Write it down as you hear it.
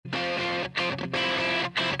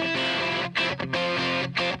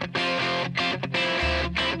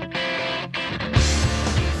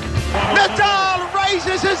Nadal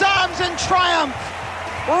raises his arms in triumph.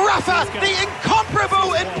 Rafa, the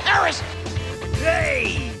incomparable in Paris.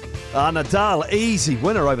 Nadal, easy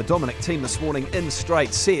winner over Dominic Thiem this morning in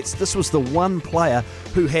straight sets. This was the one player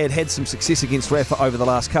who had some success against Rafa over the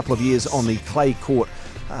last couple of years on the clay court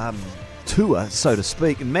tour, so to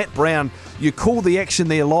speak. And Matt Brown, you call the action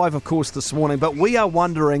there live, of course, this morning, but we are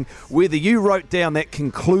wondering whether you wrote down that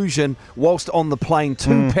conclusion whilst on the plane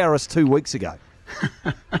to Paris 2 weeks ago.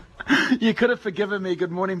 You could have forgiven me,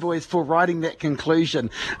 good morning, boys, for writing that conclusion.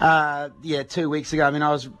 2 weeks ago. I mean,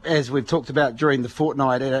 I was, as we've talked about during the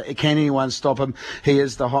fortnight, can anyone stop him? He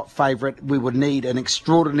is the hot favourite. We would need an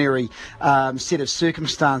extraordinary set of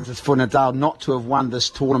circumstances for Nadal not to have won this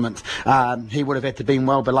tournament. He would have had to be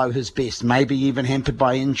well below his best, maybe even hampered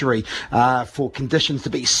by injury, for conditions to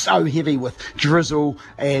be so heavy with drizzle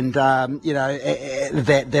and,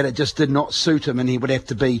 that it just did not suit him, and he would have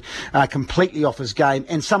to be completely off his game,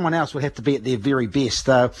 and someone else would have to be at their very best.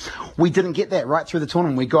 We didn't get that right through the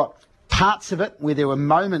tournament. We got parts of it where there were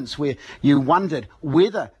moments where you wondered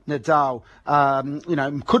whether Nadal,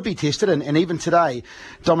 could be tested. And even today,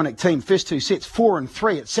 Dominic Thiem, first 2 sets, 4 and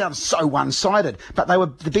 3. It sounds so one-sided, but they were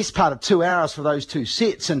the best part of 2 hours for those 2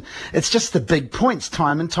 sets. And it's just the big points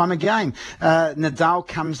time and time again. Nadal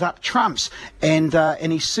comes up trumps, and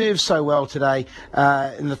he serves so well today.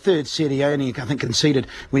 In the third set, he only, I think, conceded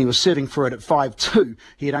when he was serving for it at 5-2.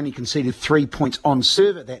 He had only conceded 3 points on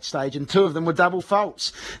serve at that stage, and 2 of them were double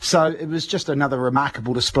faults. So it was just another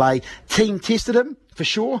remarkable display. Thiem tested him, for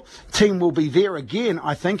sure. Thiem will be there again,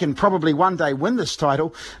 I think, and probably one day win this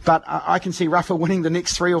title. But I can see Rafa winning the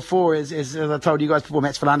next 3 or 4, as I told you guys before.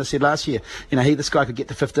 Mats Wilander said last year, this guy could get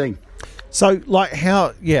to 15. So,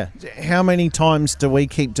 how many times do we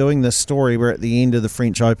keep doing this story where at the end of the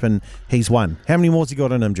French Open he's won? How many more has he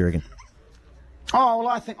got in him, do you reckon? Oh, well,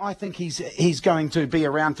 I think he's going to be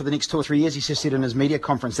around for the next 2 or 3 years. He just said in his media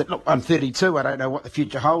conference that, look, I'm 32, I don't know what the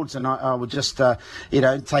future holds, and I will just,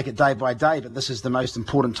 take it day by day, but this is the most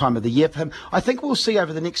important time of the year for him. I think we'll see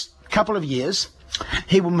over the next couple of years,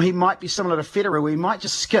 he might be similar to Federer, where he might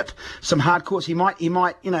just skip some hard courts. He might,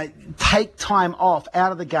 take time off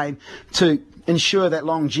out of the game to ensure that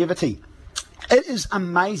longevity. It is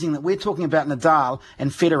amazing that we're talking about Nadal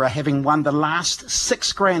and Federer having won the last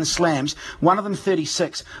 6 Grand Slams, one of them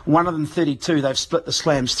 36, one of them 32. They've split the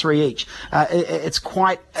slams 3 each. It's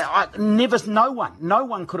quite, no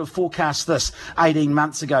one could have forecast this 18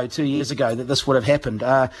 months ago, 2 years ago, that this would have happened.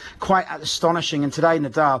 Quite astonishing. And today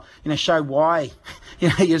Nadal, showed why,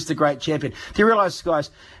 he is the great champion. Do you realise, guys,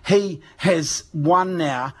 he has won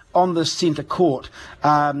now on the centre court,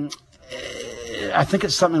 I think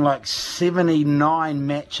it's something like 79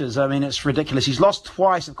 matches. I mean, it's ridiculous. He's lost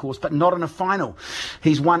twice, of course, but not in a final.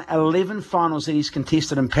 He's won 11 finals that he's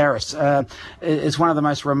contested in Paris. It's one of the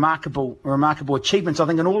most remarkable achievements, I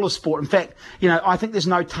think, in all of sport. In fact, I think there's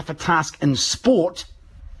no tougher task in sport.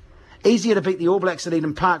 Easier to beat the All Blacks at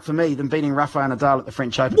Eden Park for me than beating Rafael Nadal at the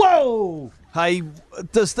French Open. Whoa! Hey,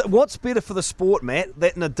 what's better for the sport, Matt?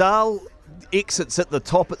 That Nadal exits at the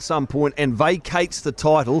top at some point and vacates the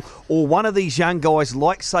title, or one of these young guys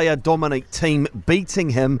like, say, a Dominic Thiem beating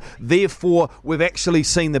him, therefore we've actually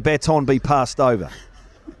seen the baton be passed over?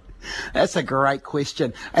 That's a great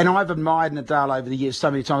question. And I've admired Nadal over the years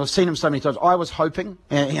so many times. I've seen him so many times. I was hoping,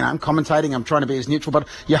 I'm commentating, I'm trying to be as neutral, but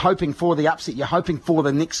you're hoping for the upset. You're hoping for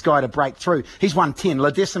the next guy to break through. He's won 10.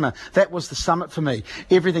 La Decima, that was the summit for me.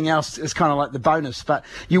 Everything else is kind of like the bonus. But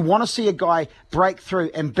you want to see a guy break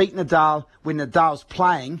through and beat Nadal when Nadal's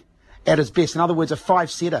playing at his best. In other words, a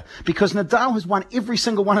 5-setter. Because Nadal has won every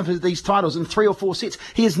single one of these titles in 3 or 4 sets.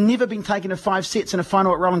 He has never been taken to 5 sets in a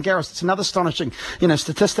final at Roland Garros. It's another astonishing,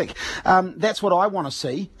 statistic. That's what I want to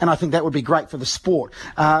see, and I think that would be great for the sport.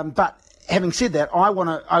 But having said that,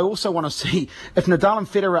 I also want to see if Nadal and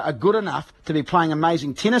Federer are good enough to be playing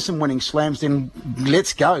amazing tennis and winning slams, then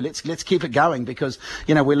let's go. Let's keep it going, because,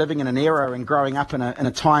 we're living in an era and growing up in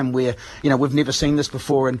a time where, we've never seen this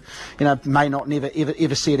before, and, may not never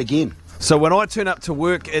ever see it again. So when I turn up to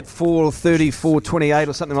work at 4:30, 4:28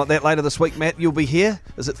 or something like that later this week, Matt, you'll be here?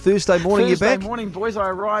 Is it Thursday morning you're back? Thursday morning, boys. I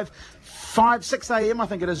arrive 6 a.m. I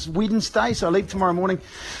think it is Wednesday, so I leave tomorrow morning.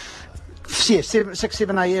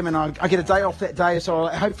 7 a.m. and I get a day off that day, so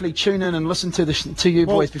I'll hopefully tune in and listen to you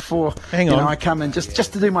boys before I come in,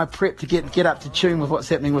 just to do my prep to get up to tune with what's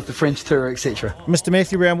happening with the French tour, etc. Mr.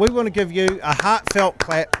 Matthew Brown, we want to give you a heartfelt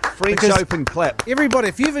clap French Because Open clap. Everybody,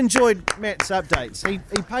 if you've enjoyed Matt's updates, he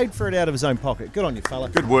paid for it out of his own pocket. Good on you, fella.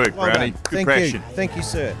 Good work, Well Brownie. done. Good Thank passion. you. Thank you,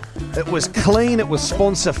 sir. It was clean, it was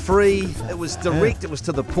sponsor free, it was direct, it was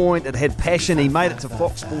to the point, it had passion. He made it to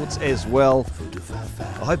Fox Sports as well.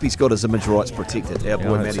 I hope he's got his image rights protected, our boy I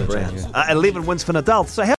hope Matty so too, Brown. yeah. 11 wins for Nadal. So how